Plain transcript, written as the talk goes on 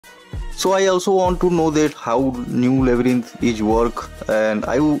So I also want to know that how new labyrinth is work, and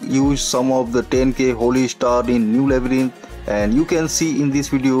I will use some of the 10k holy star in new labyrinth, and you can see in this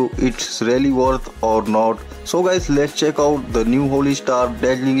video it's really worth or not. So guys, let's check out the new holy star.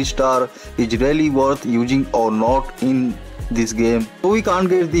 Dazzling star is really worth using or not in this game. So we can't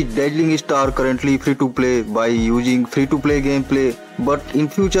get the Dazzling star currently free to play by using free to play gameplay, but in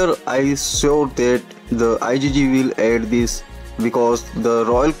future I sure that the IGG will add this, because the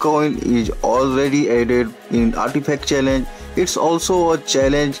royal coin is already added in artifact challenge. It's also a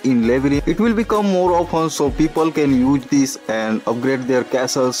challenge in labyrinth. It will become more often so people can use this and upgrade their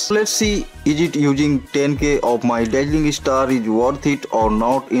castles. Let's see, is it using 10k of my Dazzling star is worth it or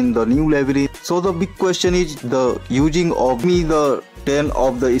not in the new labyrinth. So the big question is the using of me the 10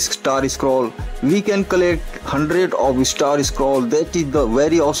 of the star scroll. We can collect 100 of star scroll. That is the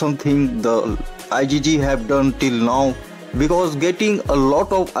very awesome thing the IGG have done till now, because getting a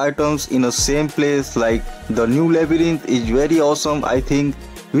lot of items in the same place like the new labyrinth is very awesome. I think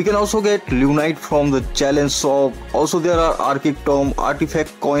we can also get lunite from the challenge shop. Also there are arctic tomb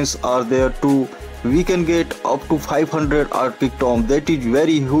artifact coins are there too. We can get up to 500 arctic tomb. That is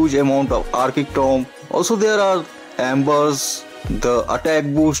very huge amount of arctic tomb. Also there are ambers, the attack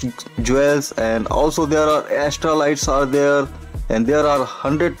boost jewels, and also there are astralites are there, and there are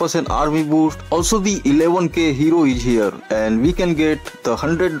 100% army boost. Also the 11k hero is here, and we can get the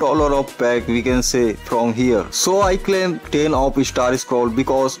 $100 of pack, we can say, from here. So I claim 10 of star scroll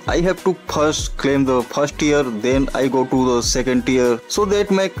because I have to first claim the first tier, then I go to the second tier. So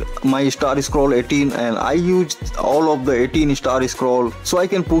that make my star scroll 18, and I used all of the 18 star scroll so I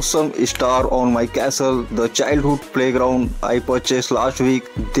can put some star on my castle. The childhood playground I purchased last week.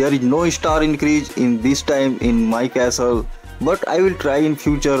 There is no star increase in this time in my castle, but I will try in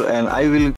future, and I will